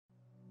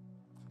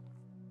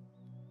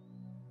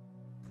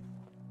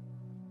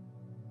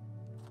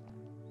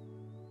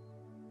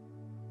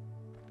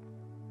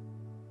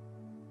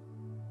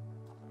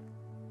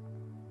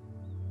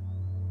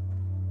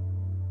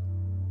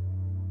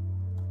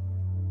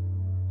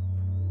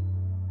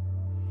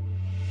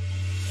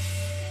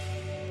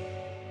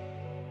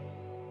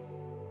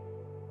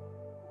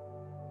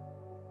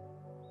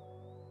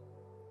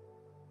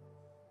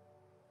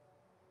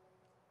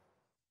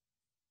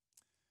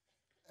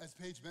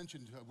As Paige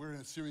mentioned, we're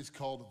in a series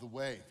called The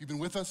Way. If you've been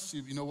with us,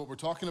 you know what we're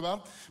talking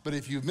about. But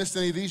if you've missed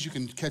any of these, you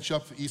can catch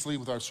up easily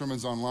with our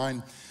sermons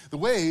online. The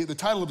Way, the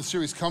title of the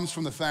series, comes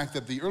from the fact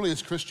that the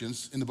earliest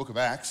Christians in the book of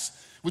Acts,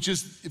 which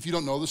is, if you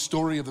don't know, the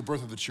story of the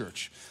birth of the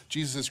church.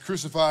 Jesus is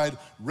crucified,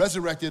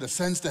 resurrected,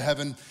 ascends to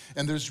heaven,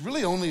 and there's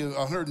really only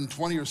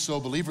 120 or so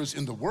believers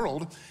in the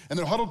world, and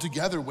they're huddled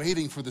together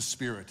waiting for the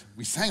Spirit.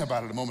 We sang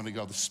about it a moment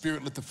ago. The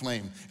Spirit lit the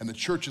flame, and the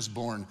church is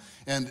born.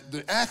 And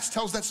the Acts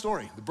tells that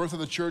story, the birth of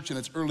the church and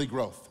its early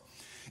growth.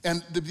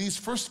 And these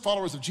first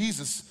followers of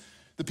Jesus,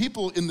 the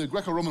people in the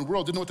Greco-Roman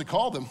world didn't know what to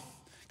call them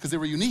because they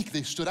were unique.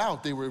 They stood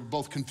out. They were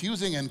both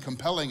confusing and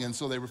compelling, and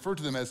so they referred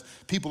to them as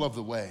people of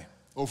the way.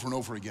 Over and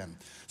over again.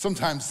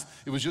 Sometimes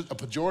it was just a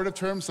pejorative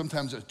term,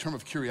 sometimes a term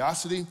of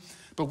curiosity,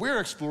 but we're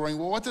exploring,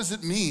 well, what does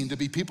it mean to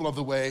be people of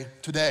the way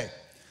today?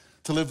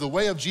 To live the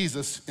way of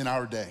Jesus in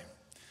our day.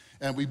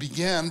 And we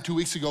began 2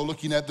 weeks ago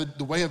looking at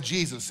the way of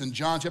Jesus. In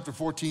John chapter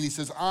 14, he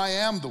says, I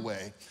am the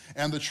way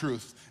and the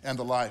truth and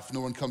the life.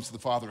 No one comes to the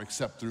Father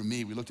except through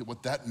me. We looked at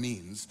what that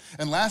means.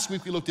 And last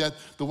week we looked at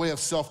the way of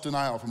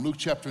self-denial from Luke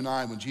chapter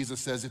 9 when Jesus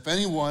says, if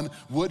anyone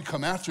would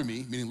come after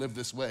me, meaning live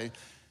this way,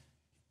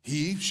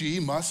 she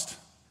must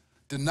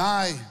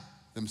deny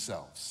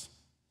themselves.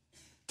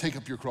 Take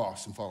up your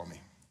cross and follow me.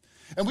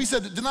 And we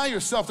said that deny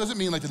yourself doesn't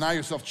mean like deny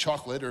yourself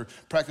chocolate or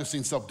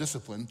practicing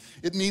self-discipline.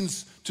 It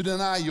means to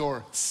deny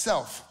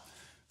yourself,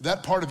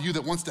 that part of you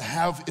that wants to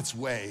have its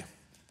way.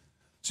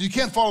 So you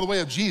can't follow the way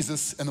of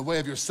Jesus and the way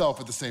of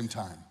yourself at the same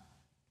time.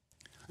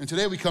 And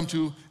today we come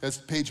to, as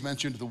Paige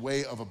mentioned, the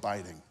way of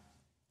abiding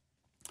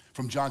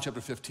from John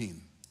chapter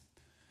 15.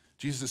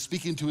 Jesus is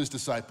speaking to his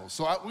disciples.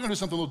 So we're going to do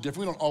something a little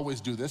different. We don't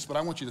always do this, but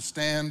I want you to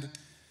stand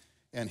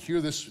and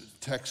hear this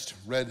text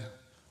read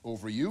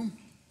over you.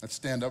 Let's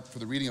stand up for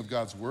the reading of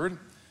God's word.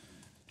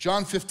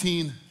 John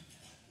 15,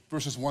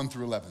 verses 1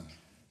 through 11.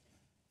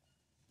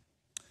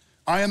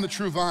 I am the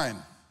true vine.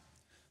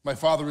 My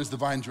Father is the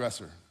vine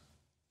dresser.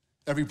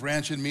 Every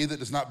branch in me that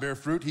does not bear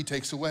fruit, he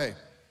takes away.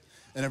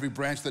 And every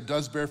branch that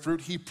does bear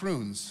fruit, he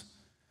prunes,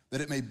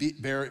 that it may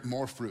bear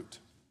more fruit.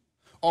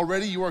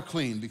 Already you are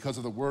clean because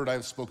of the word I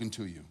have spoken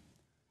to you.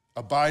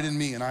 Abide in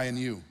me and I in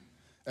you.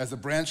 As the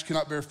branch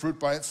cannot bear fruit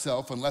by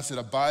itself unless it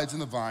abides in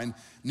the vine,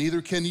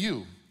 neither can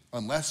you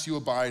unless you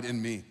abide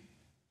in me.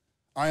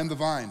 I am the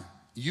vine,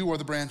 you are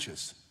the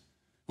branches.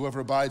 Whoever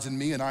abides in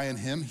me and I in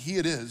him, he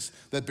it is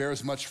that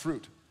bears much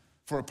fruit.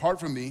 For apart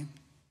from me,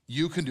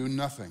 you can do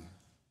nothing.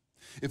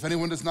 If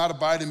anyone does not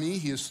abide in me,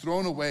 he is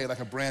thrown away like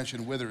a branch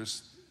and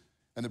withers,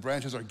 and the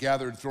branches are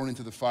gathered, thrown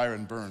into the fire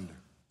and burned.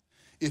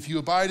 If you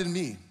abide in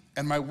me,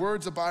 and my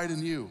words abide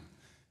in you,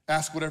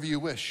 ask whatever you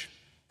wish,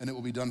 and it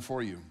will be done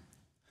for you.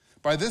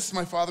 By this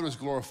my Father is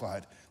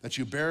glorified, that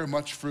you bear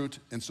much fruit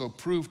and so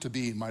prove to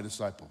be my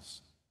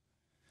disciples.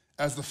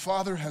 As the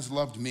Father has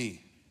loved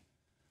me,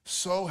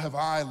 so have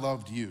I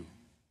loved you.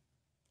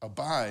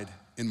 Abide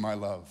in my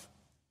love.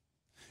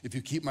 If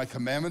you keep my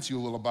commandments, you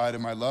will abide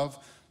in my love,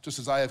 just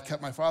as I have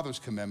kept my Father's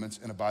commandments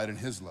and abide in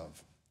his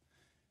love.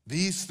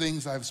 These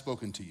things I have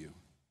spoken to you,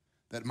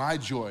 that my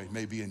joy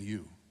may be in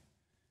you,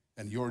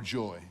 and your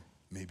joy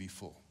may be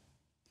full.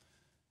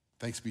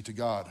 Thanks be to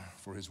God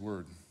for his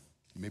word.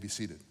 You may be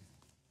seated.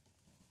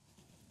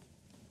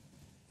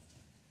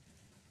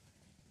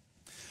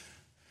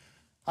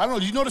 I don't know,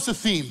 did you notice a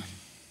theme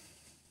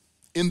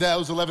in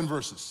those 11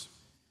 verses?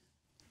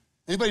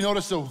 Anybody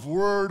notice a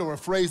word or a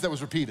phrase that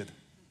was repeated?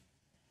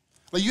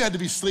 Like you had to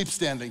be sleep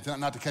standing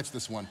not to catch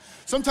this one.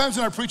 Sometimes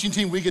in our preaching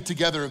team, we get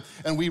together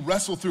and we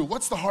wrestle through,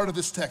 what's the heart of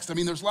this text? I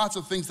mean, there's lots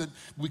of things that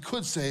we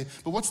could say,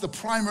 but what's the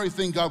primary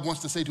thing God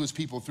wants to say to his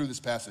people through this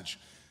passage?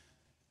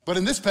 But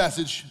in this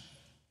passage,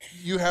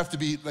 you have to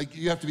be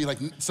like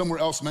somewhere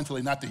else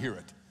mentally not to hear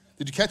it.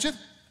 Did you catch it?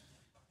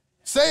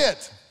 Say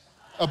it.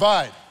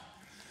 Abide.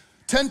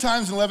 10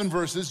 times in 11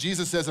 verses,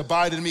 Jesus says,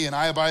 abide in me and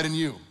I abide in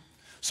you.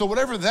 So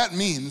whatever that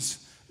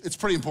means, it's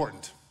pretty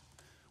important.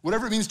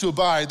 Whatever it means to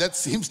abide, that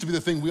seems to be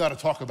the thing we ought to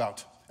talk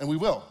about, and we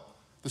will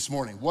this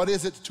morning. What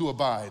is it to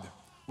abide?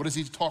 What is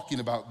he talking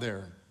about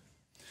there?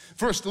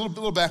 First, a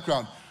little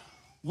background.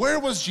 Where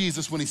was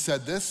Jesus when he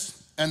said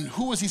this, and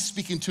who was he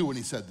speaking to when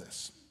he said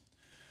this?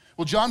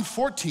 Well, John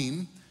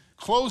 14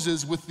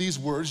 closes with these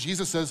words.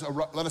 Jesus says,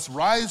 let us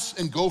rise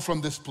and go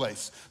from this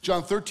place.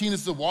 John 13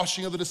 is the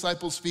washing of the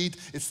disciples' feet.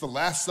 It's the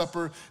Last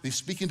Supper. He's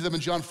speaking to them in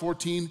John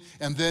 14,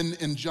 and then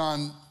in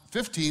John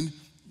 15,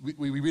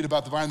 we read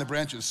about the vine and the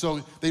branches.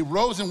 So they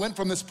rose and went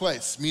from this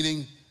place,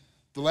 meaning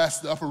the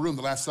upper room,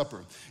 the Last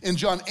Supper. In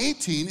John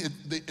 18,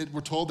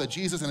 we're told that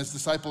Jesus and his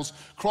disciples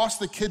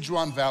crossed the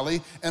Kidron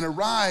Valley and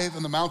arrive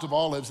on the Mount of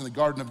Olives in the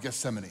Garden of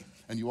Gethsemane.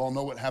 And you all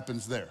know what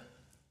happens there.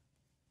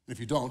 If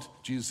you don't,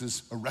 Jesus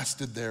is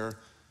arrested there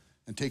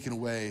and taken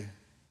away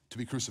to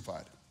be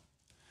crucified.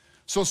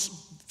 So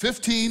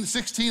 15,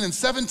 16, and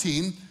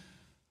 17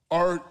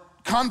 are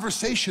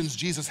conversations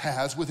Jesus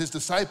has with his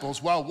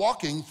disciples while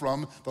walking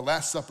from the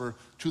Last Supper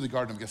to the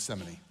Garden of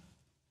Gethsemane.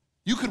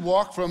 You could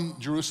walk from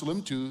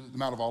Jerusalem to the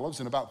Mount of Olives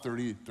in about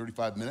 30,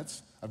 35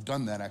 minutes. I've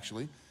done that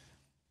actually.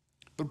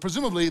 But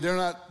presumably they're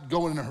not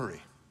going in a hurry.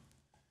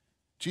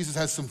 Jesus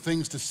has some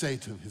things to say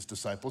to his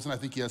disciples, and I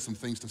think he has some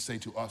things to say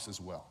to us as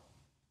well.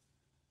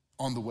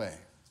 On the way,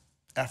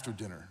 after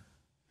dinner,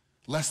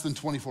 less than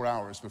 24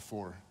 hours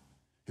before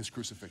his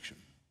crucifixion,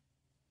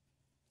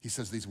 he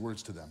says these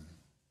words to them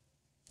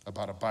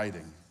about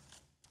abiding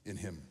in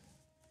him.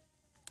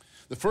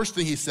 The first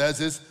thing he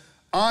says is,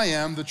 I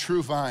am the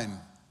true vine.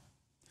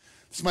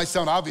 This might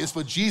sound obvious,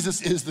 but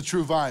Jesus is the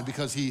true vine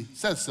because he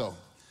says so.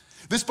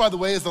 This, by the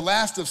way, is the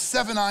last of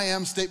 7 I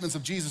am statements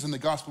of Jesus in the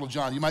Gospel of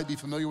John. You might be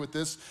familiar with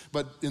this,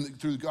 but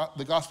through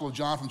the Gospel of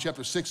John, from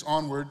chapter 6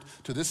 onward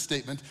to this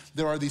statement,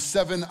 there are these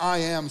 7 I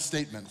am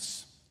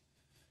statements.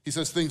 He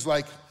says things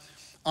like,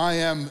 I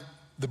am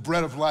the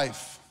bread of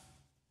life.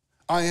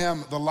 I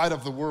am the light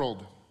of the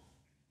world.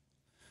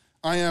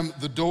 I am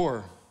the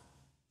door.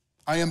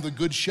 I am the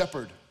good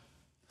shepherd.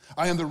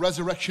 I am the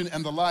resurrection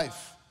and the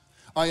life.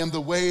 I am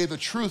the way, the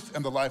truth,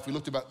 and the life. We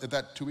looked at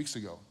that 2 weeks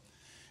ago.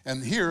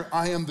 And here,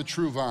 I am the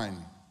true vine.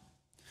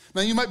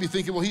 Now, you might be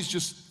thinking, well, he's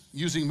just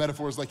using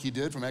metaphors like he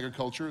did from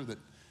agriculture that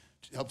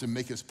helped him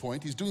make his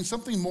point. He's doing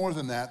something more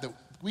than that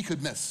we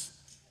could miss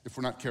if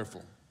we're not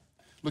careful.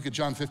 Look at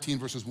John 15,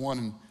 verses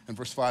 1 and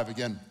verse 5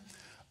 again.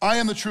 I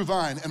am the true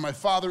vine, and my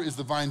Father is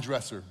the vine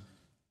dresser.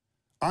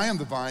 I am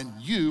the vine,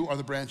 you are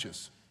the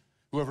branches.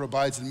 Whoever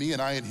abides in me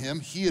and I in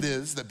him, he it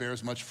is that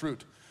bears much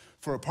fruit.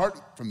 For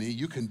apart from me,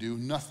 you can do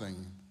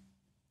nothing.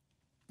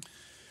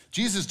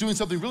 Jesus is doing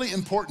something really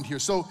important here.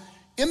 So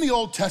in the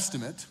Old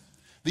Testament,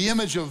 the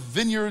image of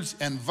vineyards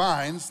and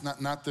vines,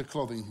 not the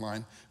clothing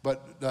line,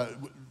 but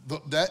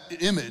that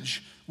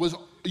image was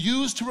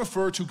used to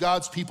refer to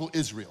God's people,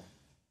 Israel.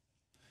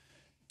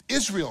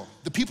 Israel,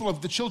 the people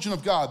of the children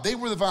of God, they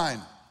were the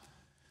vine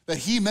that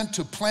he meant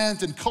to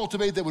plant and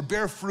cultivate that would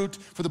bear fruit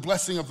for the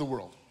blessing of the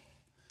world.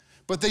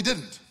 But they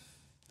didn't.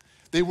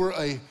 They were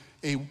a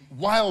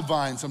wild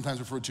vine, sometimes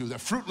referred to, a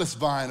fruitless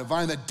vine, a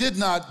vine that did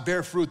not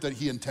bear fruit that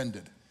he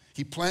intended.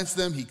 He plants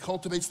them, he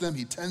cultivates them,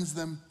 he tends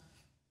them,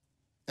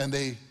 and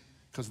they,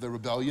 because of their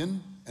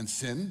rebellion and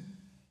sin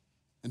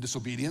and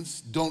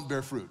disobedience, don't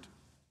bear fruit.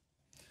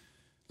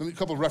 Let me a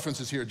couple of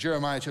references here.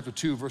 Jeremiah chapter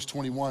 2, verse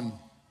 21.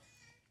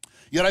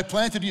 Yet I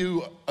planted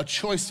you a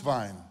choice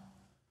vine,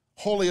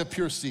 wholly a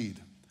pure seed.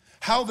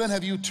 How then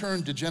have you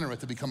turned degenerate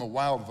to become a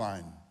wild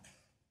vine?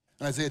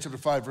 And Isaiah chapter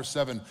 5, verse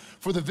 7.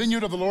 For the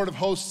vineyard of the Lord of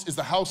hosts is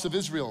the house of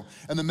Israel,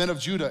 and the men of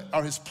Judah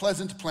are his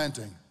pleasant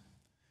planting.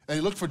 And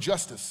he looked for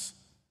justice,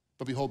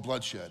 but behold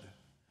bloodshed.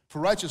 For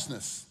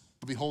righteousness,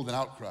 but behold an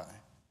outcry.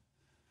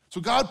 So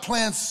God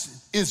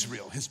plants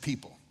Israel, his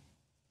people.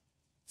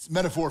 It's a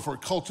metaphor for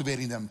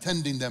cultivating them,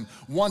 tending them,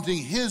 wanting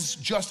his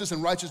justice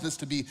and righteousness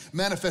to be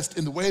manifest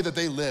in the way that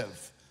they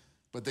live,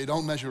 but they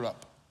don't measure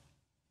up.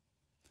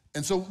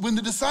 And so when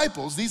the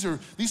disciples,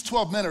 these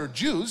 12 men are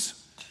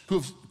Jews who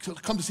have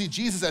come to see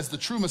Jesus as the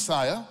true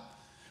Messiah,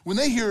 when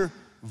they hear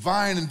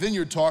vine and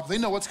vineyard talk, they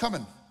know what's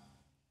coming.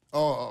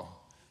 Oh,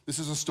 this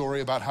is a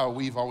story about how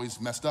we've always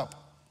messed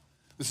up.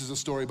 This is a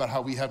story about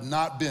how we have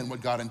not been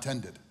what God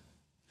intended.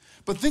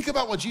 But think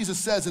about what Jesus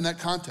says in that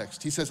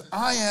context. He says,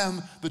 I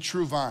am the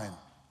true vine.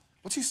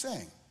 What's he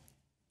saying?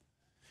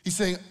 He's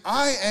saying,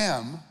 I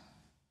am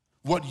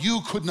what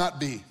you could not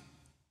be.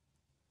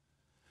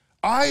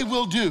 I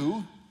will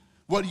do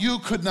what you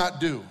could not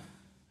do.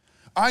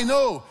 I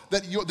know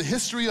that the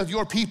history of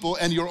your people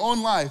and your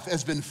own life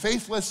has been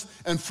faithless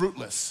and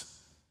fruitless,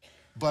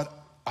 but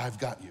I've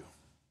got you.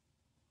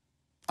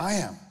 I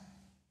am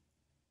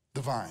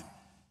the vine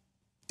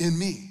in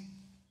me.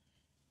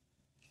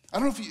 I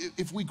don't know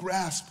if we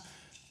grasp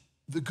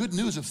the good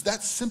news of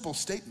that simple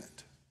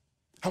statement,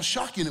 how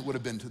shocking it would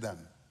have been to them.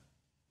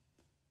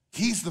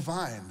 He's the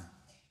vine,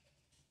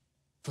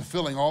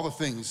 fulfilling all the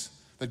things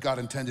that God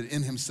intended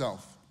in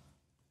himself.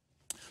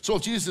 So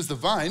if Jesus is the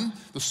vine,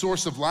 the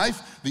source of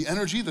life, the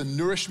energy, the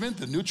nourishment,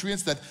 the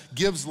nutrients that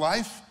gives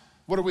life,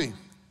 what are we?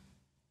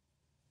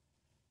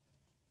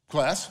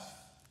 Class?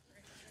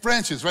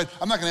 Branches, right?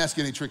 I'm not going to ask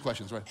you any trick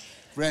questions, right?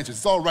 Branches,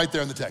 it's all right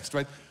there in the text,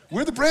 right?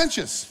 We're the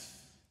branches.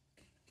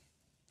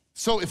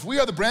 So if we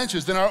are the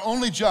branches, then our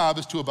only job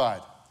is to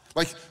abide.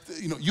 Like,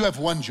 you have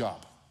one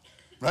job,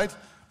 right?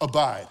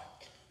 Abide.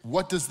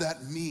 What does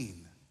that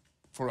mean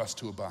for us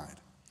to abide?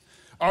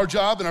 Our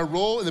job and our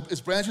role as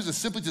branches is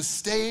simply to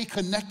stay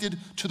connected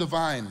to the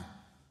vine.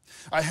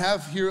 I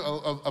have here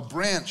a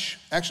branch,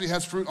 actually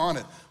has fruit on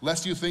it.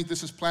 Lest you think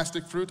this is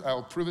plastic fruit,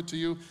 I'll prove it to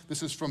you.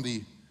 This is from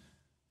the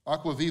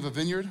Aqua Viva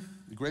vineyard.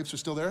 The grapes are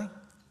still there.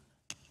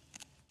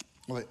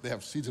 Well, they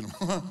have seeds in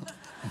them.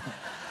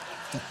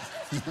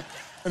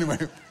 Anyway,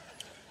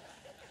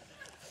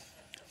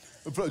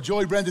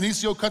 Joey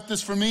Brandonicio cut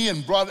this for me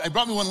and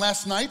brought me one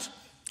last night.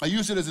 I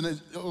used it as an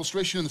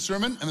illustration in the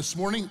sermon, and this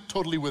morning,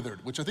 totally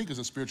withered, which I think is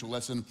a spiritual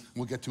lesson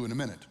we'll get to in a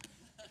minute.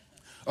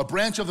 A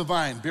branch of the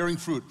vine bearing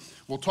fruit.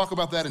 We'll talk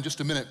about that in just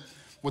a minute,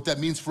 what that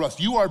means for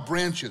us. You are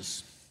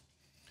branches.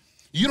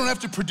 You don't have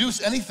to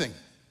produce anything.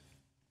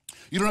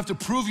 You don't have to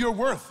prove your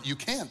worth. You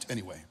can't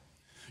anyway.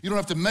 You don't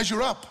have to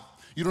measure up.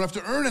 You don't have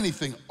to earn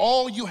anything.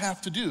 All you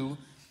have to do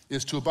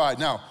is to abide.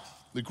 Now,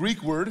 the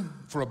Greek word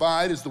for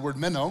abide is the word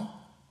meno.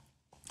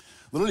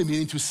 literally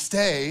meaning to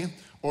stay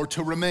or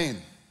to remain.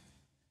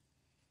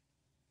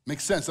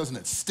 Makes sense, doesn't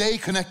it? Stay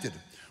connected.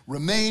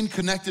 Remain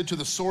connected to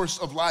the source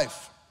of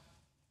life.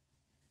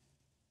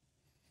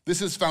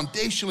 This is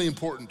foundationally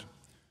important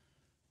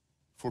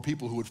for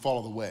people who would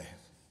follow the way.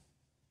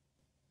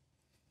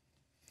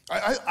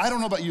 I don't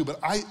know about you,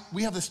 but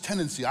we have this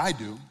tendency, I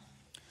do,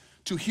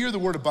 to hear the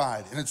word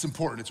abide, and it's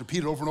important. It's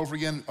repeated over and over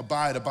again,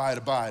 abide, abide,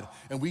 abide.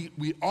 And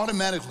we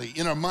automatically,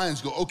 in our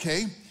minds, go,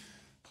 okay,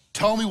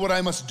 tell me what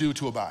I must do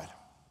to abide.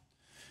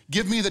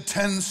 Give me the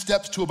 10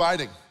 steps to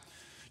abiding.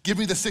 Give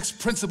me the 6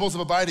 principles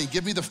of abiding.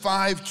 Give me the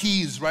 5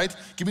 keys, right?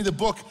 Give me the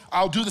book.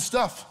 I'll do the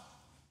stuff.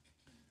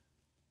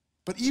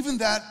 But even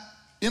that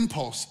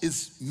impulse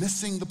is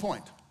missing the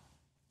point.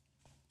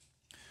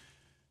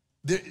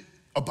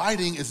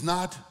 Abiding is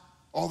not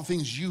all the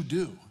things you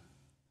do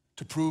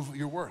to prove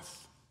your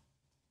worth.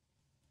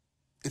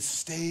 It's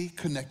stay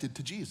connected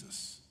to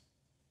Jesus.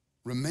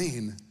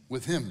 Remain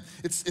with him.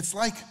 It's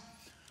like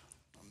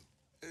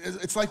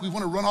we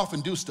want to run off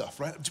and do stuff,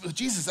 right?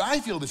 Jesus,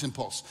 I feel this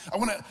impulse.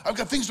 I've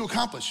got things to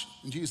accomplish.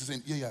 And Jesus is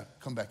saying, yeah,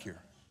 come back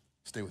here.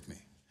 Stay with me.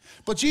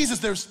 But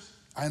Jesus,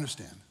 I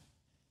understand.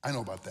 I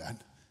know about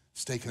that.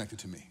 Stay connected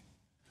to me.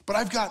 But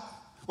I've got,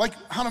 like,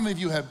 how many of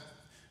you have,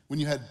 when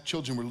you had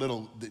children were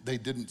little, they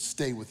didn't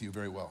stay with you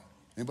very well?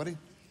 Anybody?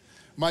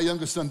 My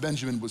youngest son,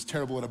 Benjamin, was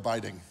terrible at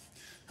abiding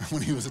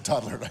when he was a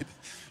toddler, right?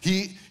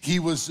 He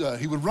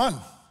would run.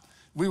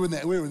 We were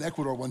in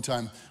Ecuador one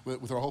time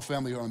with our whole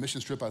family on a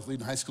mission trip. I was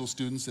leading high school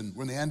students, and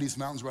we're in the Andes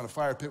Mountains. We're on a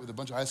fire pit with a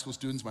bunch of high school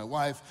students. My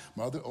wife,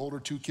 my other older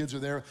 2 kids are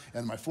there,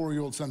 and my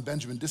 4-year-old son,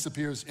 Benjamin,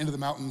 disappears into the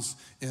mountains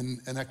in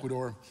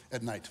Ecuador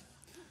at night.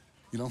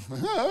 You know,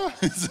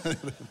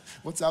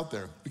 what's out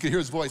there? You can hear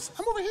his voice.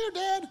 I'm over here,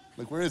 Dad.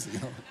 Like, where is he? You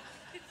know,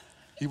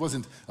 he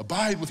wasn't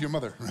abide with your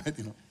mother, right?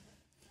 You know,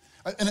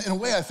 and in a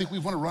way, I think we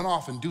want to run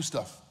off and do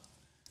stuff.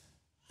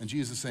 And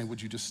Jesus is saying,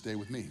 would you just stay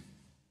with me?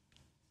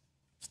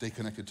 Stay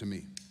connected to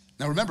me.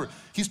 Now remember,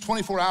 he's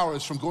 24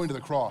 hours from going to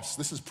the cross.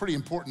 This is pretty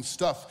important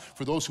stuff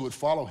for those who would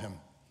follow him.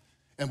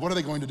 And what are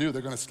they going to do?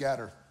 They're going to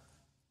scatter.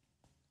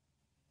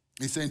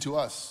 He's saying to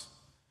us,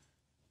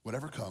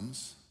 whatever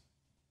comes,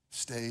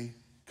 stay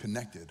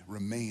connected,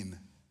 remain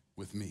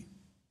with me.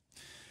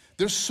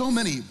 There's so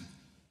many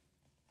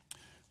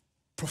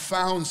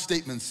profound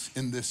statements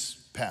in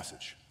this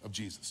passage of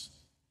Jesus.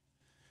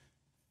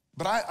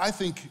 But I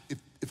think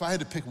if I had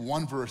to pick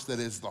one verse that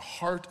is the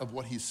heart of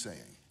what he's saying,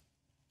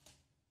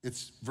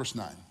 it's verse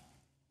 9.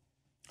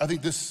 I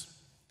think this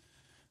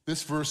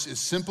verse is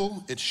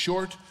simple, it's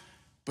short,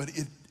 but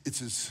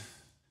it's as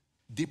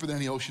deeper than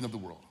any ocean of the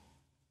world.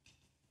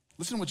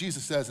 Listen to what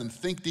Jesus says and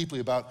think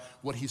deeply about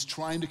what he's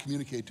trying to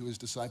communicate to his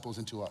disciples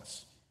and to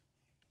us.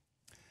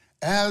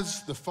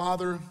 As the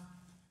Father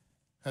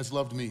has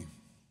loved me.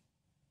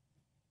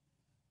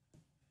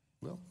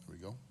 Well, here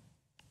we go.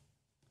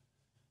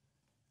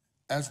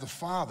 As the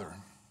Father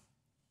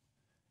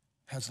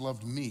has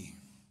loved me,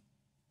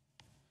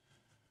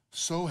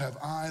 so have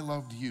I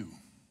loved you.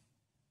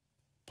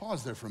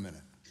 Pause there for a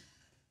minute.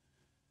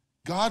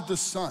 God the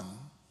Son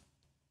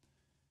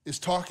is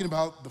talking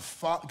about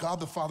God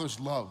the Father's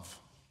love,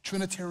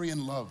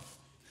 Trinitarian love.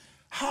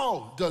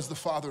 How does the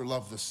Father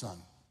love the Son?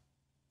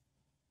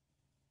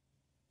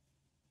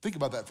 Think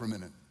about that for a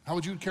minute. How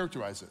would you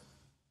characterize it?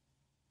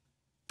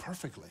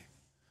 Perfectly,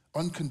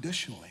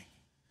 unconditionally,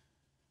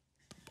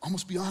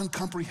 almost beyond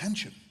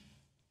comprehension.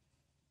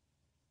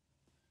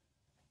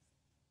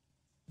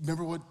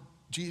 Remember what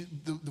the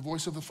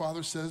voice of the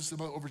Father says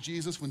over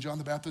Jesus when John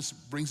the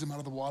Baptist brings him out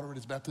of the water at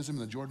his baptism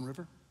in the Jordan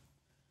River?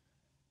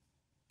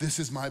 This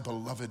is my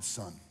beloved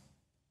Son,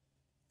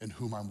 in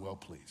whom I'm well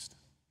pleased.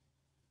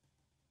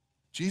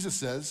 Jesus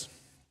says,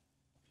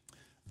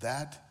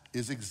 that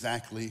is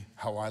exactly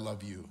how I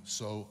love you,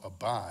 so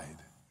abide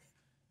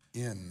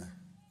in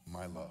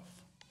my love.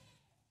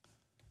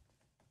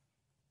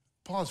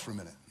 Pause for a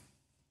minute.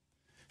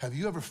 Have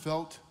you ever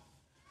felt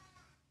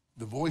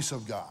the voice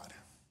of God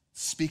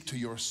speak to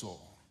your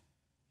soul?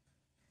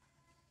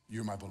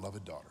 You're my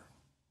beloved daughter.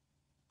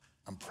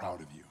 I'm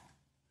proud of you.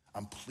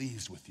 I'm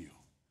pleased with you.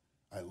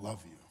 I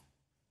love you.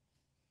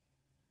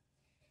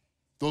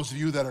 Those of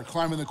you that are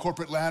climbing the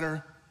corporate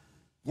ladder,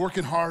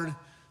 working hard,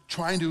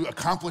 trying to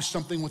accomplish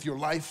something with your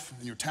life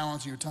and your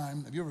talents and your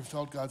time, have you ever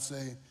felt God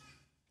say,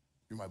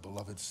 you're my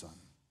beloved Son.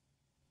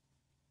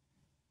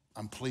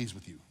 I'm pleased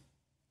with you.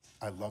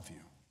 I love you.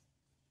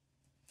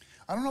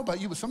 I don't know about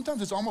you, but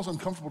sometimes it's almost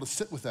uncomfortable to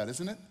sit with that,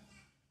 isn't it?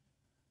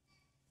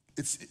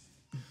 It's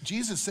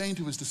Jesus saying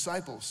to his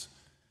disciples,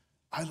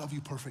 I love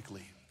you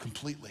perfectly,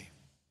 completely.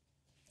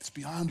 It's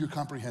beyond your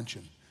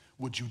comprehension.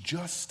 Would you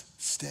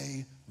just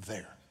stay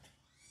there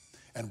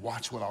and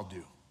watch what I'll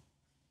do?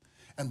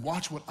 And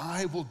watch what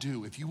I will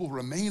do. If you will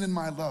remain in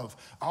my love,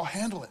 I'll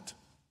handle it.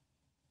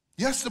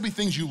 Yes, there'll be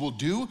things you will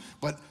do,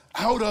 but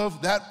out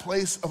of that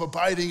place of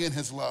abiding in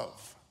his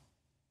love.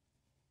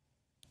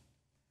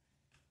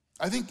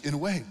 I think, in a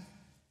way,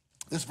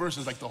 this verse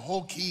is like the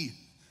whole key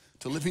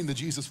to living the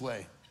Jesus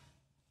way.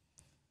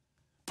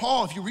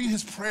 Paul, if you read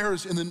his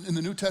prayers in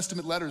the New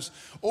Testament letters,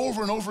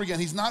 over and over again,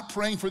 he's not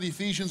praying for the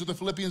Ephesians or the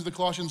Philippians or the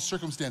Colossians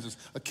circumstances,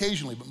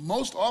 occasionally, but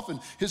most often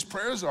his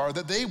prayers are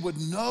that they would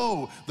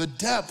know the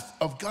depth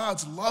of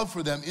God's love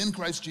for them in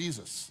Christ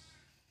Jesus.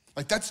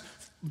 Like that's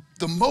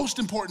the most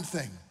important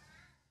thing.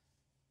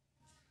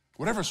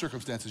 Whatever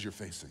circumstances you're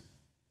facing.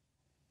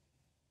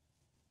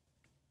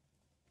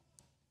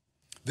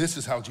 This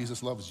is how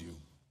Jesus loves you.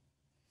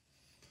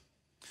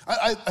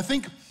 I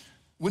think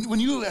when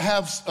you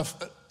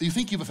you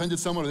think you've offended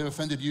someone or they've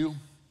offended you.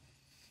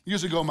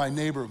 Years ago, my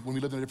neighbor, when we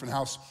lived in a different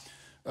house,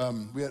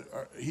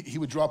 he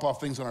would drop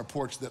off things on our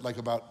porch that like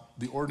about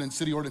the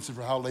city ordinances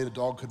for how late a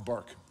dog could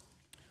bark.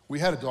 We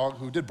had a dog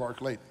who did bark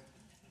late.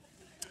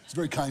 It's a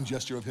very kind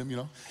gesture of him, you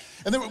know.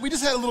 And then we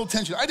just had a little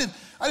tension.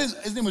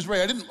 His name was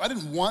Ray. I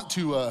didn't want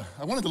to,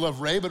 I wanted to love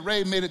Ray, but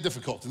Ray made it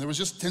difficult, and there was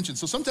just tension.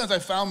 So sometimes I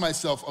found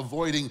myself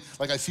avoiding,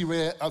 like I see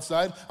Ray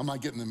outside, I'm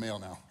not getting the mail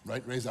now,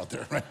 right? Ray's out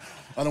there, right?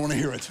 I don't want to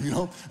hear it, you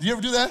know. Do you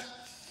ever do that?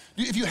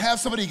 If you have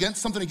something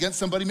against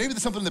somebody, maybe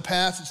there's something in the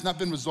past, it's not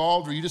been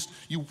resolved, or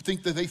you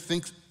think that they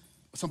think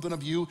something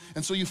of you,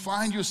 and so you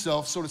find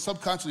yourself sort of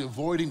subconsciously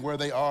avoiding where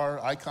they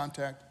are, eye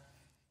contact.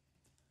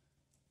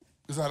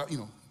 Because,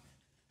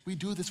 we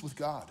do this with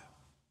God,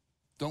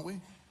 don't we?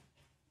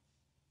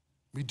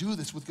 We do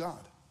this with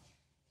God.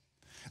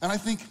 And I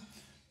think,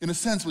 in a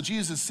sense, what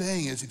Jesus is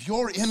saying is, if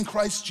you're in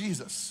Christ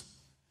Jesus,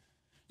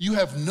 you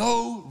have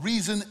no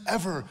reason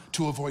ever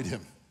to avoid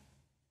him.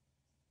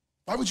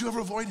 Why would you ever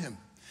avoid him?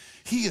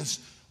 He is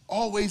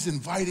always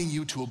inviting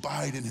you to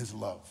abide in his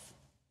love.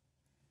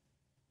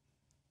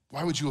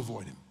 Why would you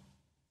avoid him?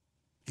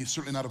 He's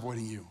certainly not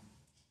avoiding you.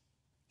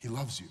 He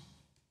loves you.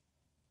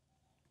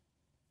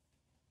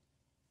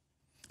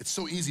 It's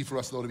so easy for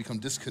us, though, to become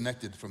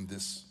disconnected from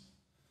this,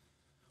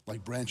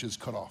 like branches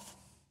cut off.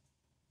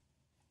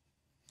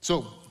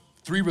 So,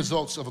 3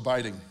 results of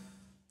abiding.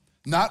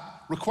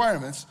 Not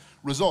requirements,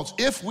 results.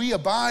 If we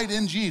abide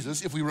in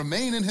Jesus, if we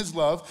remain in his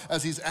love,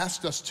 as he's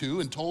asked us to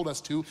and told us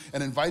to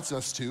and invites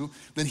us to,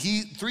 then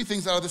 3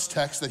 things out of this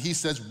text that he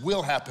says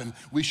will happen,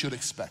 we should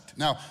expect.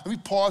 Now, let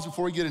me pause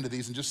before we get into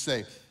these and just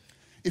say,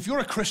 if you're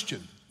a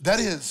Christian, that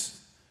is,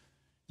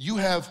 you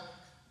have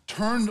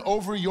turned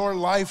over your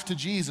life to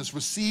Jesus,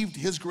 received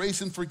his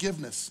grace and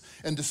forgiveness,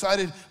 and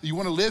decided that you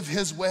want to live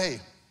his way.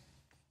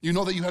 You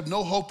know that you have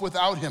no hope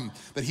without him,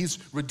 that he's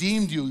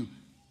redeemed you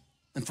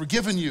and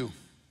forgiven you.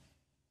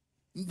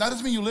 That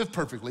doesn't mean you live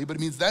perfectly, but it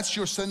means that's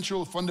your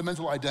central,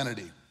 fundamental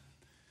identity.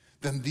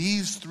 Then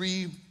these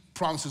 3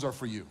 promises are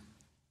for you.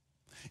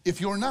 If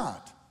you're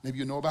not, maybe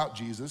you know about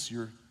Jesus,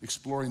 you're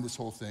exploring this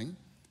whole thing,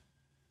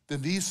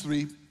 then these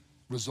 3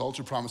 results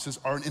or promises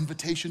are an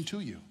invitation to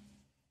you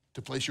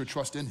to place your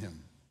trust in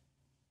him.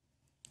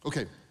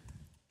 Okay,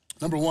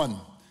 number 1,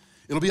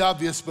 it'll be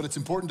obvious, but it's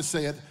important to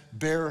say it,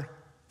 bear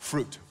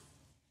fruit.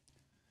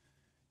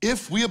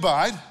 If we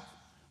abide,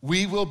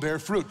 we will bear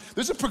fruit.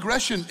 There's a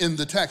progression in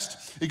the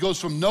text. It goes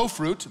from no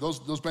fruit,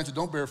 those branches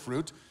don't bear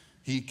fruit,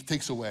 he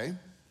takes away,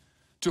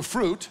 to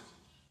fruit,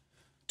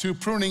 to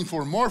pruning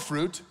for more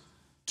fruit,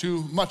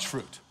 to much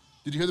fruit.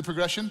 Did you hear the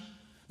progression?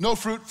 No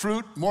fruit,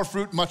 fruit, more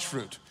fruit, much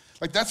fruit.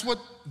 Like that's what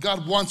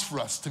God wants for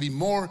us, to be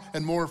more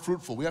and more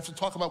fruitful. We have to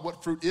talk about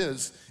what fruit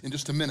is in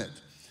just a minute.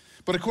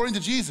 But according to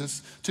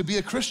Jesus, to be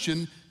a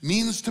Christian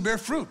means to bear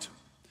fruit.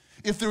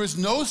 If there is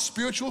no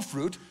spiritual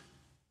fruit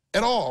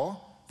at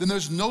all, then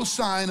there's no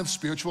sign of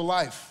spiritual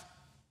life.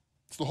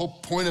 It's the whole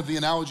point of the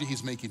analogy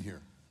he's making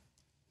here.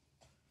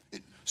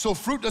 So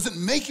fruit doesn't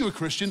make you a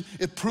Christian,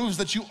 it proves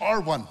that you are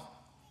one,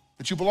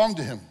 that you belong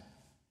to him.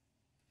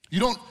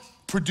 You don't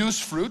produce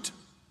fruit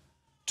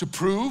to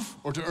prove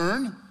or to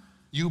earn.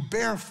 You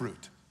bear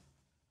fruit.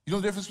 You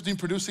know the difference between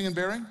producing and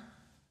bearing?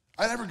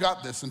 I never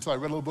got this until I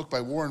read a little book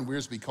by Warren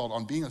Wiersbe called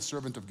On Being a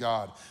Servant of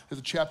God. There's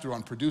a chapter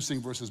on producing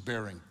versus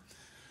bearing.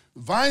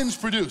 Vines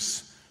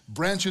produce,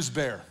 branches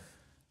bear.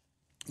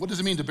 What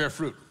does it mean to bear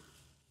fruit?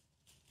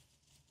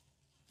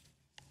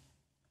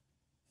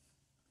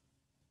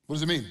 What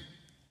does it mean?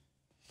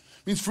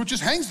 It means fruit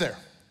just hangs there.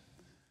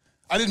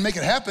 I didn't make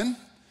it happen,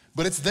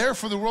 but it's there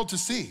for the world to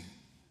see.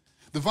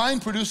 The vine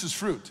produces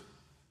fruit.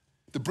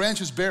 The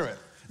branches bear it.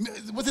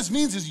 What this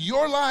means is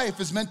your life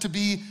is meant to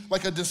be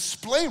like a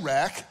display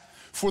rack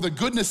for the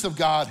goodness of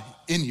God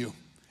in you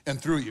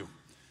and through you.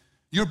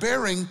 You're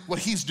bearing what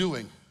he's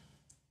doing,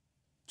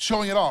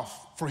 showing it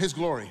off for his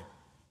glory.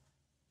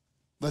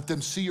 Let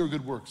them see your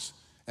good works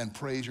and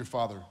praise your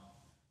Father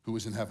who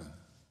is in heaven.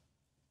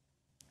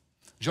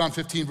 John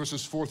 15,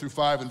 verses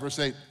 4-5 and verse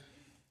 8.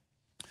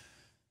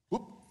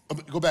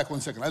 Go back 1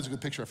 second. That's a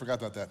good picture. I forgot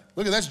about that.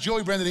 Look at that's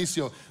Joey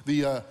Brandonicio,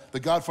 the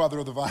godfather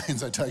of the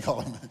vines, I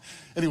call him.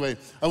 Anyway,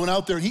 I went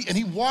out there and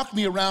he walked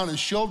me around and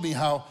showed me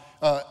how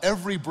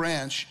every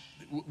branch,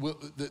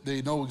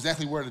 they know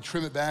exactly where to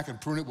trim it back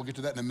and prune it. We'll get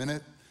to that in a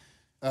minute.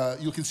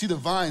 You can see the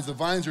vines. The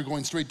vines are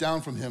going straight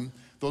down from him.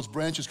 Those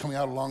branches coming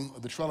out along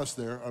the trellis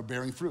there are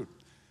bearing fruit.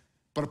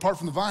 But apart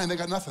from the vine, they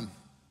got nothing.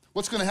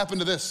 What's going to happen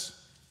to this?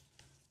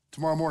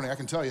 Tomorrow morning, I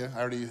can tell you, I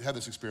already had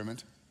this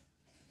experiment.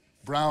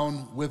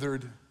 Brown,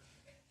 withered,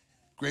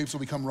 Grapes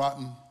will become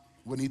rotten.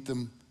 Wouldn't eat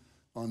them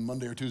on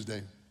Monday or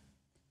Tuesday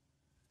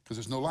because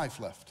there's no life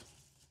left.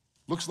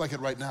 Looks like it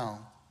right now,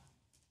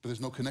 but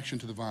there's no connection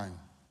to the vine.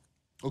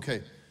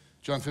 Okay,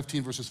 John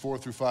 15, verses 4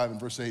 through 5 and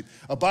verse 8.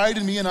 Abide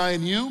in me and I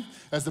in you,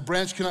 as the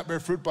branch cannot bear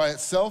fruit by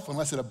itself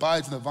unless it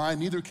abides in the vine,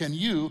 neither can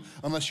you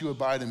unless you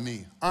abide in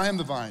me. I am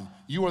the vine,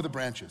 you are the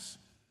branches.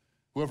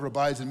 Whoever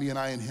abides in me and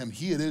I in him,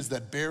 he it is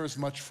that bears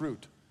much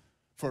fruit.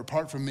 For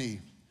apart from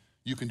me,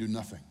 you can do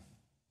nothing.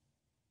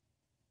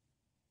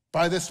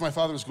 By this my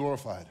Father is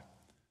glorified,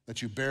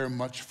 that you bear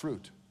much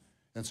fruit,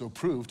 and so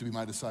prove to be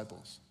my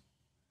disciples.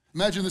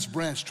 Imagine this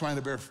branch trying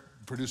to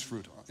produce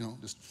fruit,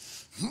 just,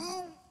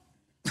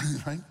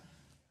 right?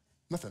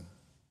 Nothing.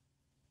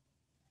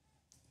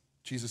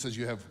 Jesus says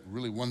you have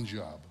really one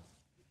job.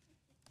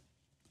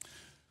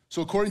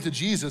 So according to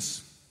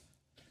Jesus,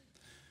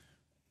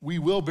 we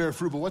will bear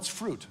fruit, but what's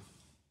fruit?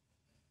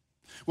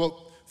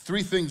 Well,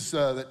 three things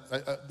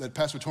that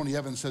Pastor Tony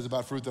Evans says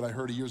about fruit that I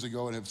heard years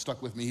ago and have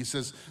stuck with me. He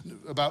says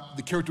about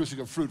the characteristic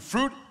of fruit.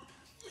 Fruit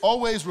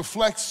always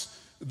reflects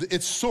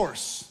its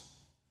source,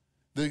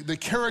 the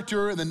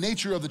character and the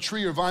nature of the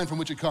tree or vine from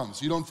which it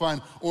comes. You don't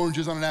find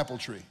oranges on an apple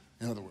tree,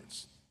 in other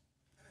words.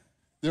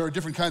 There are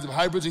different kinds of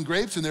hybrids in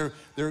grapes, and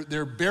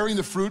they're bearing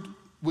the fruit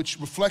which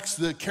reflects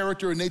the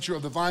character and nature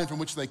of the vine from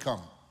which they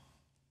come.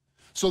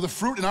 So the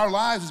fruit in our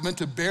lives is meant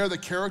to bear the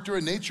character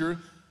and nature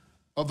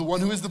of the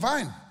one who is the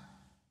vine.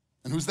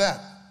 And who's that?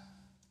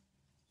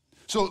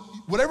 So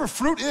whatever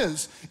fruit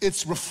is,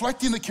 it's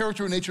reflecting the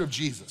character and nature of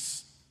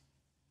Jesus.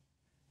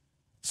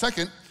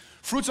 Second,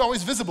 fruit's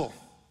always visible.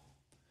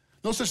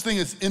 No such thing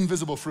as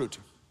invisible fruit.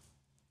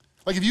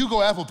 Like if you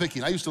go apple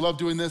picking, I used to love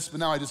doing this, but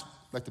now I just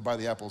like to buy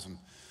the apples. And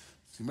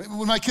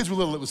when my kids were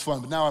little, it was fun,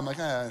 but now I'm like,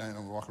 I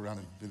don't walk around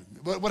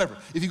and whatever.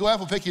 If you go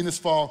apple picking this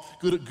fall,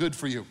 good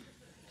for you.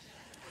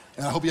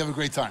 And I hope you have a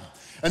great time.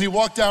 And you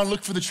walk down,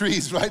 look for the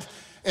trees, right?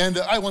 And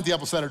I want the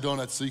apple cider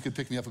donuts, so you could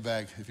pick me up a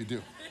bag if you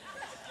do.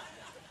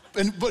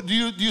 But do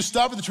you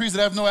stop at the trees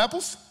that have no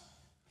apples?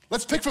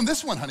 Let's pick from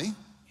this one, honey.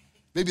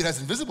 Maybe it has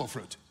invisible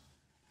fruit.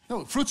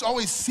 No, fruit's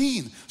always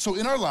seen. So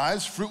in our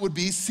lives, fruit would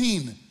be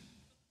seen,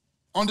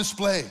 on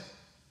display.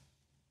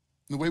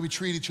 In the way we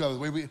treat each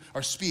other,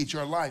 our speech,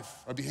 our life,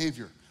 our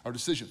behavior, our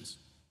decisions.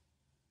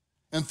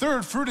 And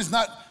third, fruit is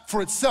not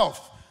for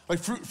itself. Like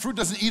fruit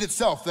doesn't eat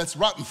itself. That's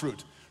rotten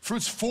fruit.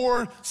 Fruit's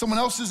for someone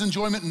else's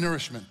enjoyment and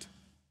nourishment.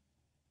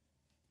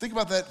 Think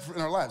about that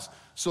in our lives.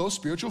 So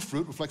spiritual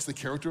fruit reflects the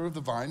character of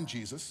the vine,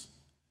 Jesus.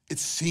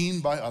 It's seen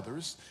by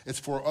others. It's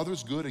for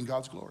others' good and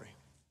God's glory.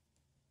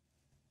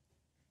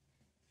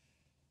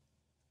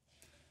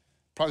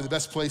 Probably the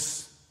best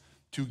place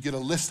to get a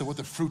list of what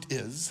the fruit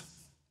is,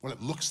 what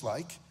it looks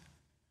like,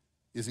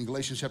 is in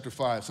Galatians chapter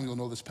 5. Some of you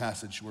will know this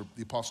passage where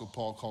the Apostle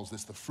Paul calls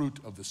this the fruit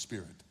of the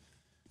Spirit.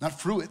 Not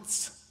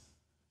fruits,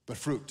 but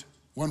fruit.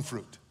 One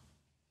fruit.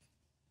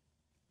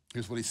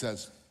 Here's what he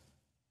says.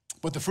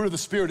 But the fruit of the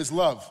Spirit is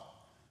love,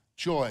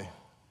 joy,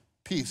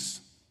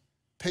 peace,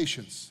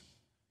 patience,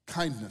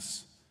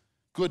 kindness,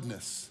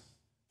 goodness,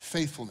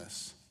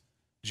 faithfulness,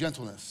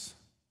 gentleness,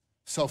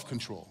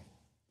 self-control.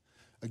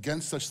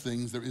 Against such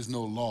things there is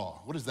no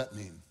law. What does that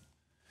mean?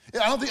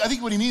 I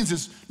think what he means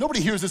is nobody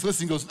hears this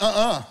list and goes,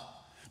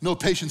 no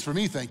patience for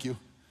me, thank you.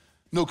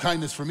 No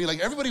kindness for me.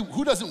 Like everybody,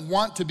 who doesn't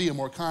want to be a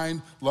more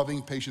kind,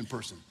 loving, patient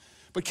person?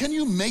 But can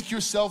you make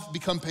yourself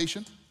become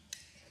patient?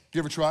 You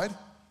ever tried?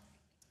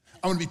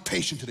 I'm gonna be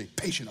patient today,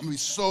 patient. I'm gonna be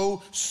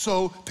so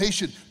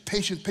patient.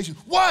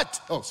 What?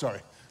 Oh, sorry,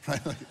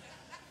 right?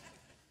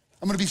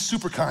 I'm gonna be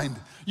super kind.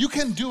 You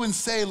can do and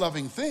say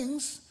loving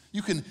things.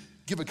 You can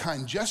give a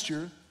kind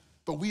gesture,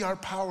 but we are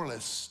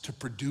powerless to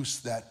produce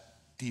that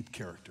deep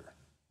character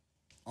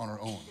on our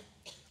own,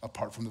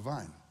 apart from the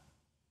vine.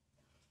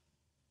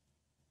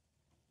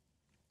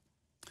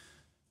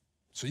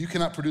 So you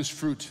cannot produce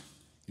fruit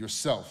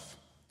yourself,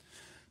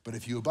 but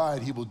if you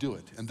abide, he will do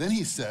it. And then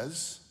he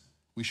says,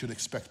 we should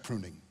expect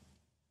pruning.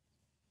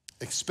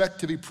 Expect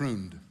to be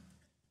pruned.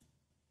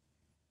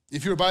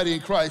 If you're abiding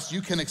in Christ,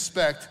 you can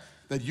expect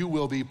that you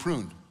will be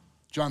pruned.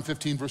 John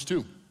 15, verse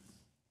 2.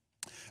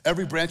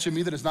 Every branch in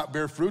me that does not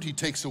bear fruit, he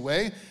takes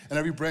away, and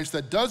every branch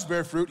that does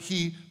bear fruit,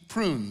 he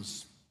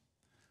prunes,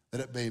 that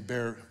it may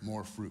bear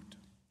more fruit.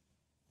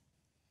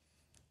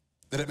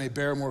 That it may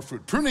bear more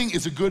fruit. Pruning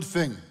is a good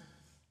thing.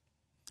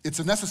 It's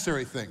a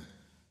necessary thing,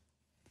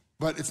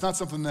 but it's not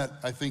something that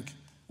I think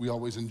we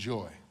always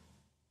enjoy.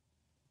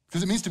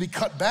 Because it means to be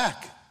cut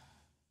back.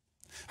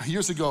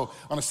 Years ago,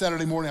 on a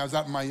Saturday morning, I was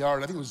out in my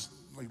yard. I think it was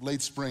like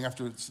late spring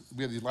after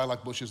we had these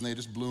lilac bushes and they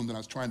just bloomed and I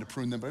was trying to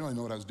prune them, but I didn't really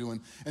know what I was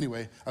doing.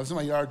 Anyway, I was in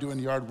my yard doing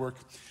yard work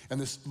and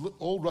this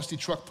old rusty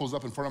truck pulls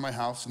up in front of my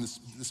house and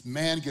this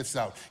man gets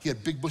out. He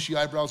had big bushy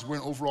eyebrows,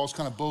 wearing overalls,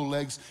 kind of bow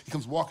legs. He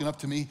comes walking up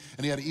to me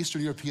and he had an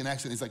Eastern European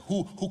accent. He's like,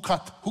 who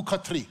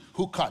cut tree?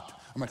 Who cut?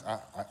 I'm like,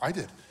 I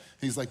did.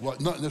 He's like, well,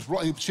 no, that's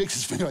wrong. He shakes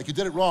his finger like, you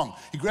did it wrong.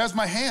 He grabs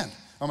my hand.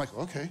 I'm like,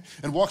 okay,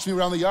 and walks me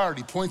around the yard.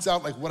 He points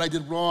out like what I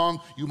did wrong.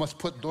 You must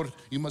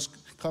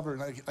cover.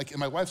 And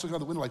my wife's looking out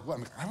the window like, what?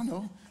 I'm like, I don't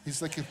know.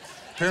 He's like,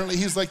 apparently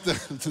he's like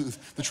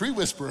the tree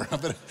whisperer.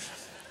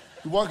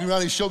 walking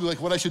around, he showed me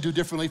like what I should do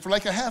differently for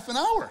like a half an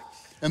hour.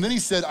 And then he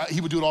said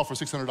he would do it all for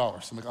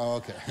 $600. I'm like, oh,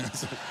 okay.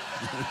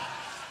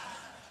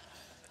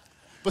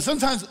 But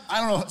sometimes, I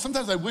don't know,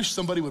 sometimes I wish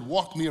somebody would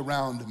walk me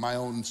around my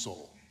own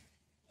soul,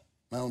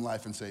 my own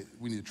life, and say,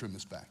 we need to trim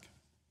this back.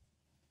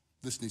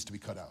 This needs to be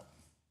cut out.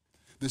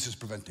 This is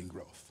preventing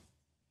growth.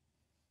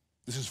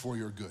 This is for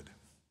your good.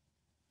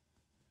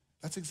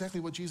 That's exactly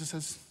what Jesus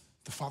says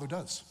the Father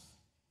does.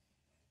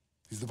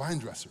 He's the vine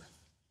dresser.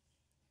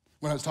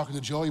 When I was talking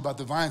to Joey about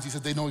the vines, he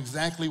said they know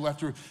exactly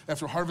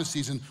after harvest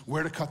season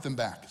where to cut them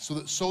back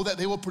so that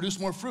they will produce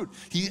more fruit.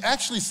 He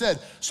actually said,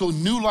 so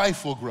new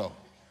life will grow.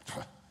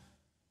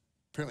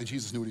 Apparently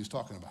Jesus knew what he was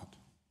talking about.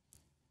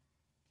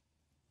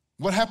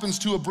 What happens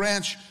to a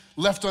branch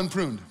left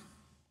unpruned?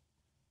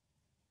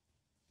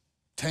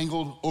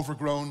 Tangled,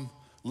 overgrown,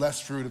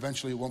 less fruit,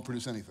 eventually it won't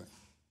produce anything.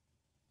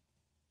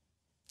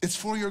 It's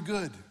for your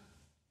good.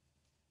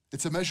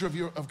 It's a measure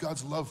of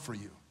God's love for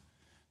you,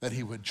 that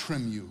he would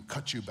trim you,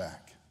 cut you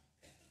back.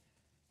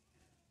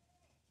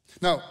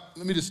 Now,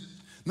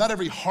 not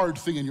every hard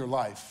thing in your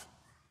life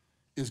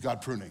is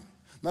God pruning.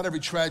 Not every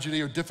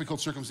tragedy or difficult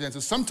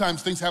circumstances.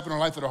 Sometimes things happen in our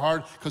life that are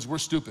hard because we're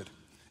stupid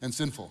and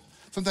sinful.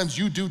 Sometimes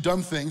you do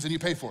dumb things and you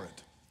pay for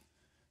it.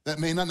 That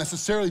may not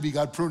necessarily be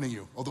God pruning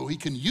you, although he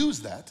can use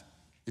that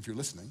if you're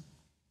listening.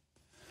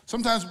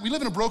 Sometimes we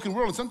live in a broken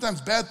world and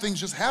sometimes bad things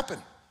just happen.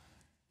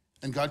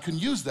 And God can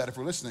use that if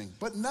we're listening.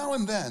 But now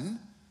and then,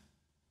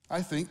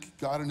 I think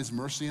God in his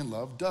mercy and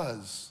love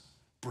does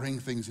bring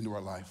things into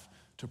our life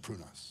to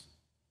prune us,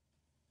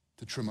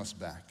 to trim us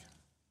back.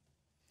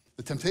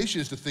 The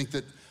temptation is to think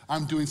that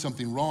I'm doing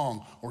something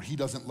wrong or he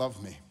doesn't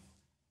love me.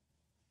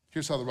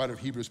 Here's how the writer of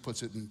Hebrews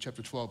puts it in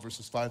chapter 12,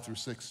 verses 5 through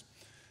 6.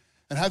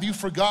 And have you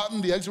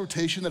forgotten the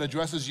exhortation that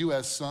addresses you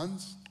as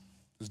sons,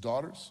 as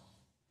daughters?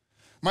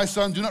 My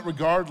son, do not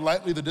regard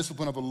lightly the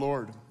discipline of the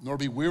Lord, nor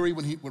be weary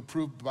when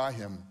proved by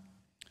him.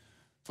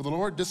 For the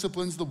Lord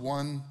disciplines the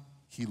one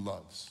he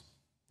loves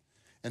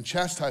and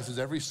chastises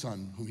every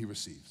son whom he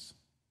receives.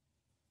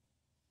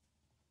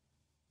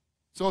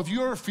 So if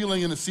you're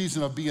feeling in a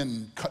season of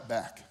being cut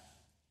back,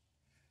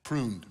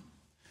 pruned,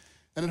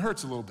 and it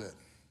hurts a little bit,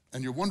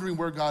 and you're wondering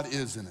where God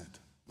is in it,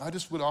 I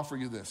just would offer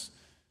you this.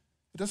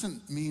 It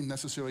doesn't mean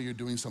necessarily you're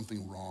doing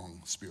something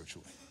wrong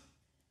spiritually.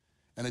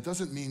 And it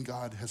doesn't mean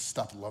God has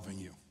stopped loving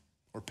you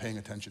or paying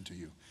attention to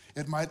you.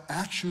 It might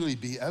actually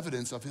be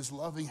evidence of his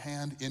loving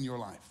hand in your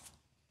life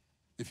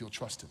if you'll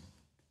trust him.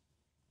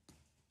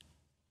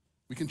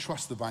 We can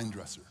trust the vine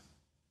dresser.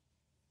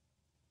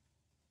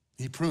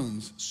 He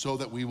prunes so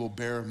that we will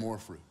bear more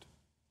fruit,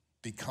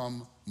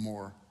 become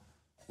more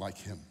like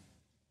him.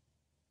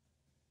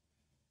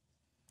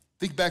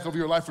 Think back over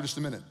your life for just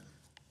a minute.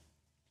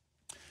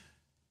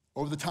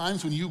 Over the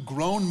times when you've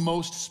grown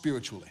most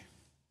spiritually,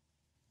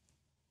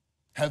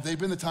 have they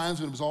been the times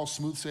when it was all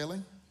smooth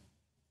sailing?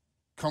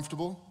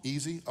 Comfortable,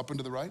 easy, up and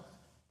to the right?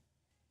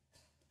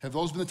 Have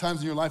those been the times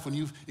in your life when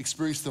you've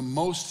experienced the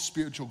most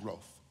spiritual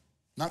growth?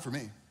 Not for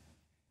me.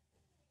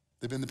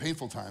 They've been the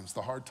painful times,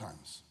 the hard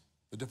times,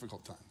 the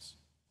difficult times.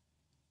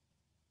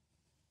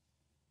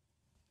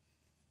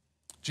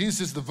 Jesus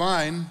is the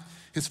vine,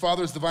 his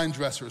Father is the vine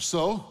dresser.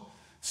 So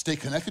stay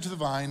connected to the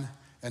vine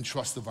and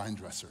trust the vine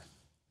dresser.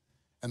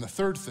 And the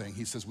third thing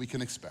he says we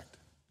can expect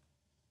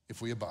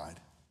if we abide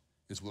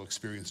is we'll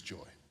experience joy.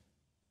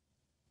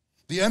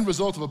 The end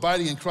result of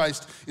abiding in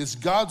Christ is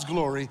God's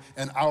glory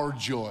and our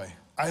joy.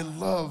 I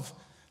love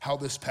how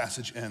this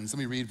passage ends. Let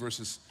me read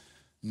verses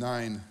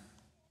 9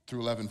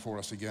 through 11 for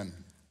us again.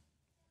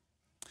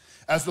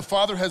 As the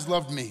Father has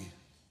loved me,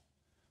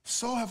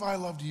 so have I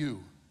loved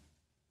you.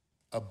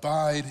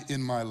 Abide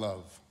in my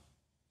love.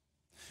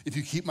 If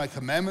you keep my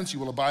commandments, you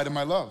will abide in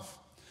my love,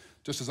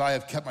 just as I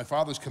have kept my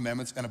Father's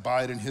commandments and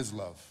abide in his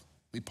love.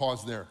 Let me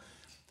pause there.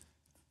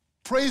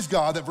 Praise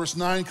God that verse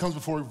 9 comes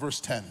before verse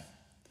 10.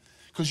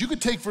 Because you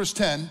could take verse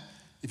 10,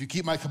 if you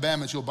keep my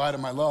commandments, you'll abide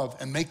in my love,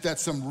 and make that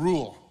some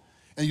rule,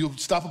 and you'll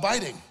stop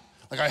abiding.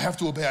 Like, I have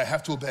to obey, I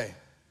have to obey.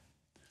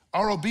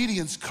 Our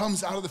obedience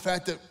comes out of the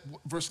fact that,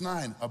 verse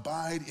 9,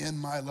 abide in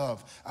my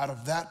love. Out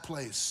of that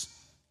place,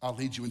 I'll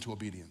lead you into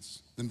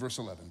obedience. Then verse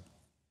 11.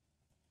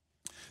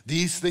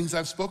 These things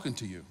I've spoken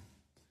to you,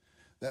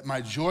 that my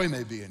joy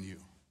may be in you,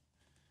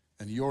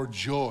 and your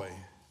joy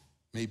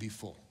may be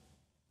full.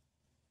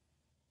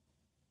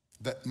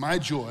 That my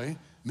joy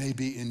may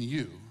be in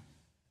you,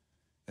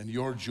 and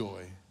your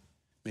joy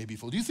may be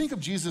full. Do you think of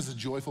Jesus as a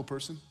joyful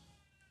person?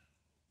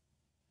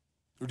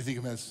 Or do you think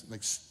of him as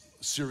like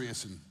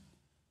serious and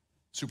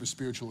super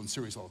spiritual and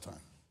serious all the time?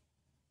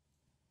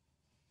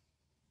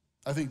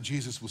 I think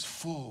Jesus was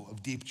full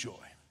of deep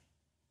joy.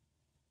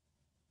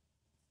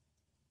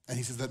 And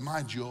he says that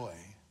my joy,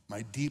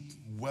 my deep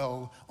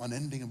well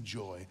unending of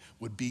joy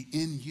would be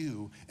in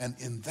you, and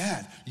in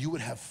that you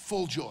would have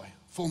full joy,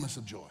 fullness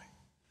of joy.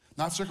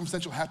 Not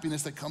circumstantial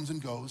happiness that comes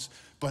and goes,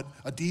 but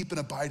a deep and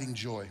abiding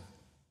joy.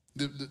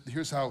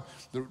 Here's how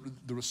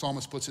the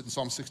psalmist puts it in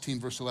Psalm 16,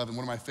 verse 11,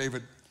 one of my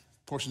favorite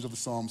portions of the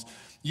Psalms.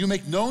 You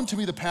make known to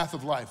me the path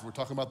of life. We're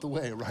talking about the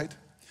way, right?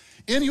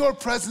 In your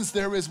presence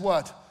there is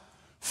what?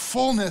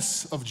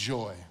 fullness of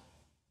joy.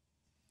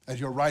 At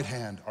your right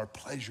hand are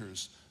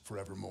pleasures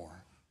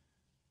forevermore.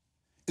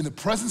 In the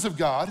presence of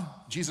God,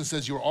 Jesus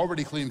says, you're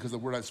already clean because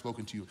of the word I've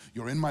spoken to you.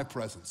 You're in my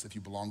presence if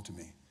you belong to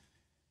me.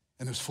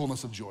 And there's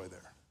fullness of joy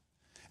there.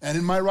 And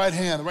in my right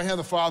hand, the right hand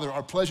of the Father,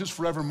 are pleasures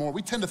forevermore.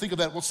 We tend to think of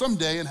that, well,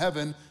 someday in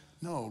heaven.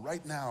 No,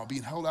 right now,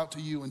 being held out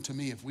to you and to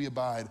me, if we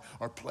abide,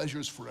 are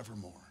pleasures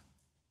forevermore.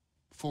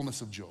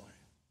 Fullness of joy.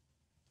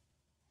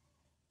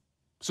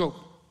 So,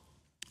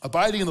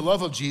 abiding in the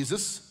love of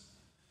Jesus,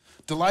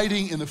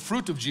 delighting in the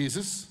fruit of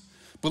Jesus,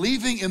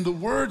 believing in the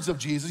words of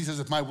Jesus, he says,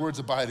 if my words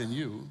abide in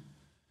you,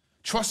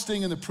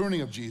 trusting in the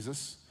pruning of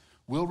Jesus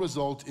will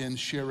result in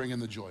sharing in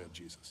the joy of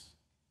Jesus.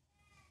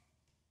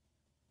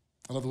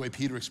 I love the way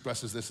Peter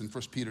expresses this in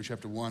 1 Peter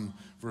chapter 1,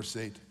 verse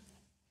 8.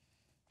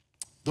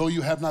 Though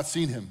you have not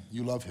seen him,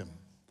 you love him.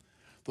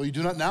 Though you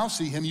do not now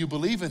see him, you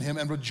believe in him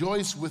and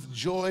rejoice with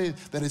joy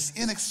that is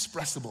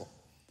inexpressible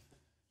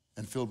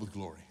and filled with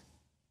glory.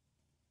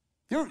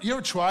 You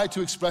ever try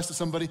to express to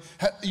somebody?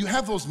 You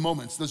have those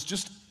moments, those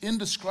just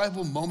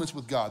indescribable moments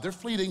with God. They're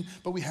fleeting,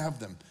 but we have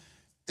them.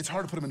 It's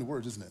hard to put them into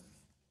words, isn't it?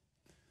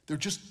 They're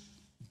just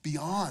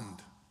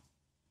beyond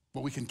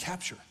what we can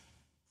capture.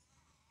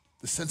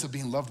 The sense of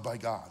being loved by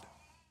God.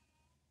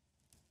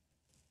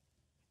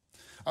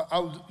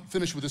 I'll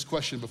finish with this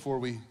question before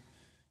we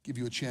give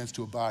you a chance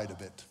to abide a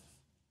bit.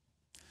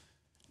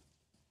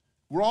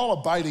 We're all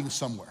abiding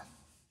somewhere.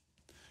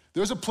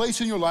 There's a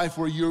place in your life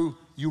where you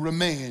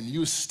remain,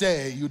 you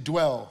stay, you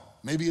dwell.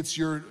 Maybe it's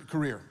your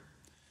career.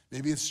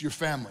 Maybe it's your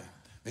family.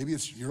 Maybe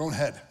it's your own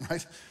head,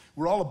 right?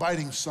 We're all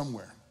abiding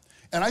somewhere.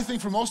 And I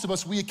think for most of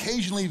us, we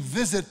occasionally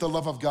visit the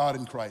love of God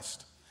in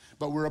Christ,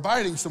 but we're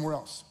abiding somewhere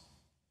else.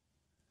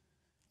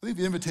 I think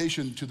the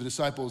invitation to the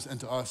disciples and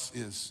to us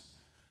is,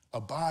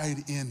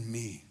 abide in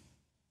me.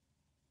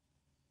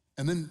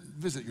 And then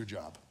visit your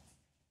job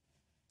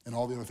and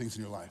all the other things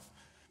in your life.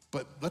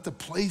 But let the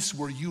place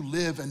where you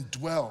live and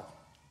dwell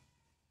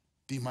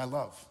be my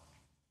love,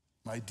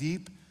 my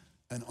deep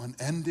and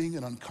unending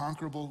and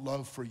unconquerable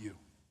love for you.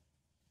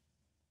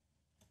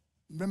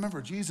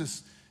 Remember,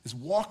 Jesus is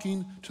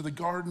walking to the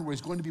garden where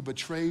he's going to be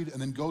betrayed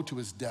and then go to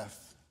his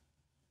death.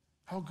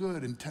 How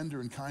good and tender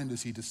and kind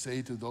is he to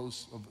say to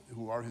those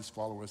who are his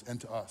followers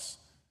and to us?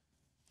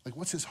 Like,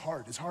 what's his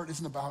heart? His heart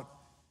isn't about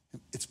him,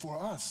 it's for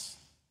us.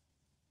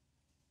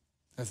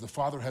 As the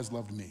Father has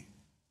loved me,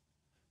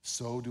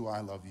 so do I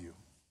love you.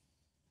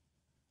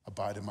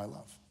 Abide in my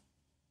love.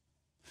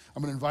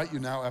 I'm going to invite you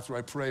now, after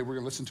I pray, we're going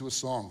to listen to a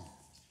song.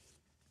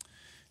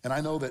 And I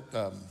know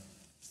that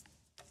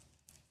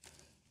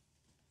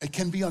it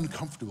can be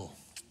uncomfortable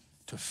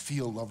to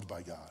feel loved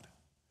by God.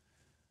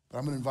 But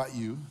I'm going to invite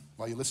you,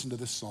 while you listen to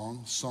this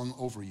song, sung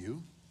over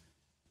you,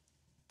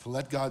 to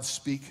let God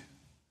speak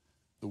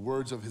the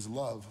words of his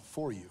love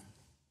for you.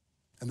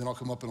 And then I'll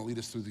come up and I'll lead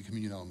us through the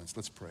communion elements.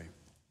 Let's pray.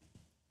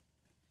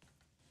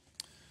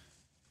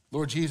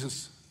 Lord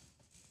Jesus,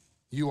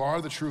 you are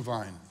the true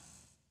vine,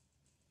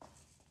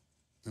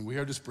 and we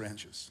are just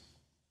branches.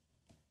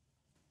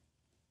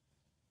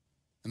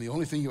 And the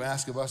only thing you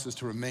ask of us is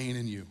to remain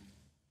in you,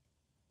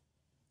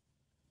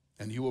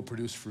 and you will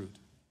produce fruit.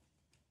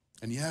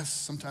 And yes,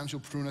 sometimes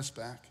you'll prune us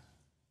back,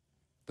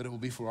 but it will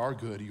be for our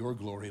good, your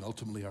glory, and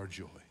ultimately our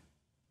joy.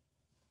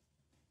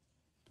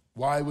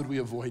 Why would we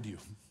avoid you?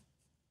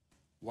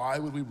 Why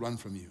would we run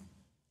from you?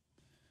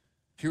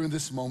 Here in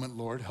this moment,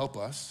 Lord, help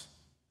us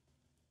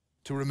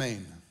to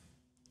remain,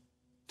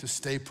 to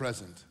stay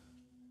present,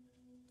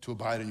 to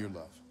abide in your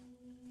love.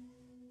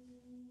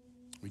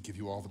 We give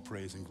you all the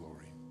praise and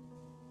glory.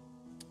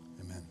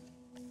 Amen.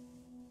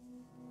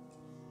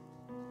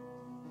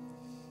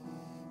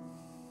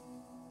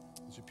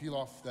 As you peel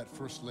off that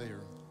first layer,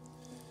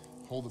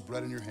 hold the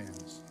bread in your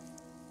hands.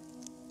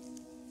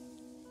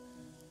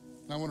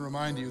 And I want to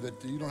remind you that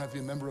you don't have to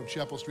be a member of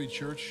Chapelstreet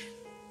Church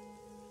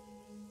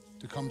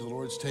to come to the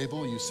Lord's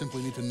table. You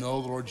simply need to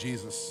know the Lord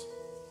Jesus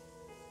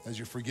as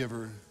your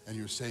forgiver and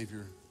your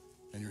Savior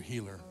and your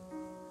healer.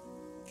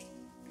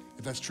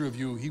 If that's true of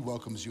you, he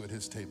welcomes you at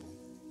his table.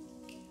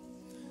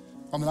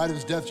 On the night of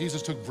his death,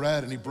 Jesus took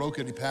bread and he broke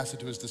it and he passed it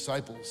to his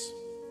disciples.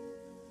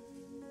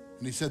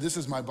 And he said, this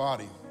is my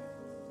body.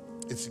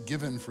 It's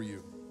given for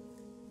you.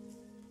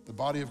 The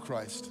body of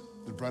Christ,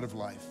 the bread of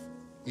life.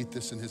 Eat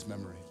this in his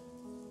memory.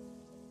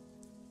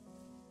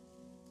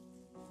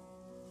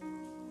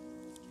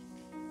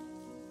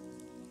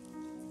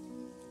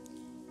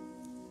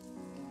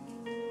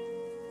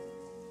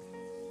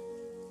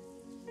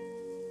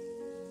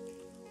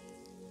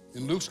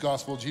 In Luke's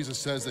gospel, Jesus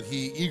says that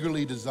he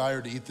eagerly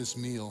desired to eat this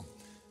meal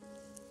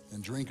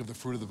and drink of the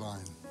fruit of the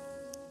vine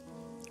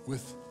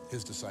with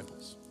his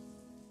disciples.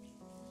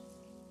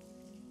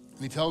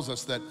 And he tells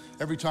us that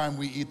every time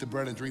we eat the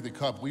bread and drink the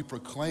cup, we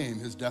proclaim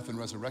his death and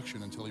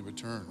resurrection until he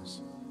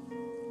returns.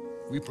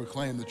 We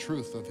proclaim the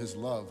truth of his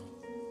love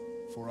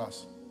for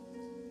us.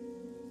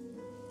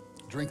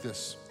 Drink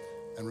this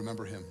and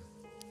remember him.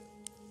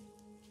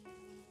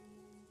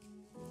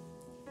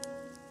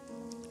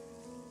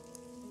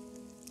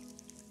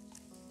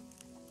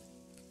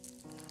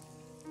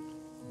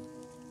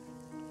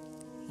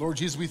 Lord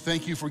Jesus, we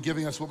thank you for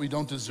giving us what we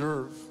don't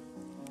deserve,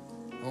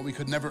 what we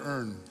could never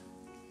earn,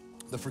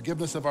 the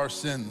forgiveness of our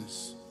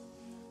sins,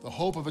 the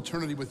hope of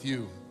eternity with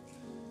you,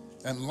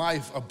 and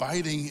life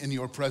abiding in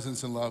your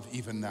presence and love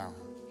even now.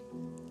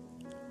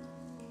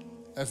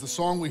 As the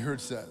song we heard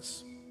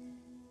says,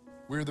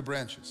 we're the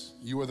branches,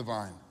 you are the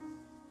vine.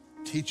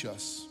 Teach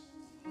us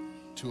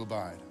to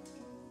abide.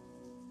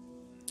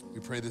 We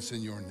pray this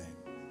in your name.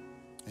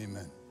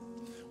 Amen.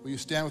 Will you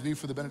stand with me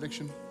for the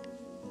benediction?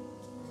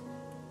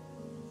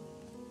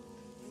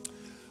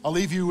 I'll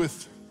leave you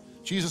with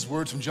Jesus'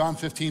 words from John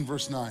 15,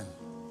 verse 9.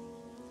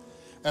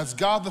 As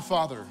God the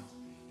Father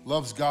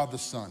loves God the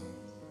Son,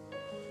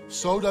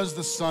 so does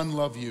the Son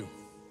love you.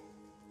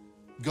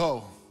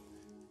 Go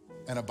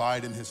and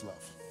abide in his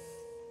love.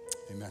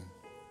 Amen.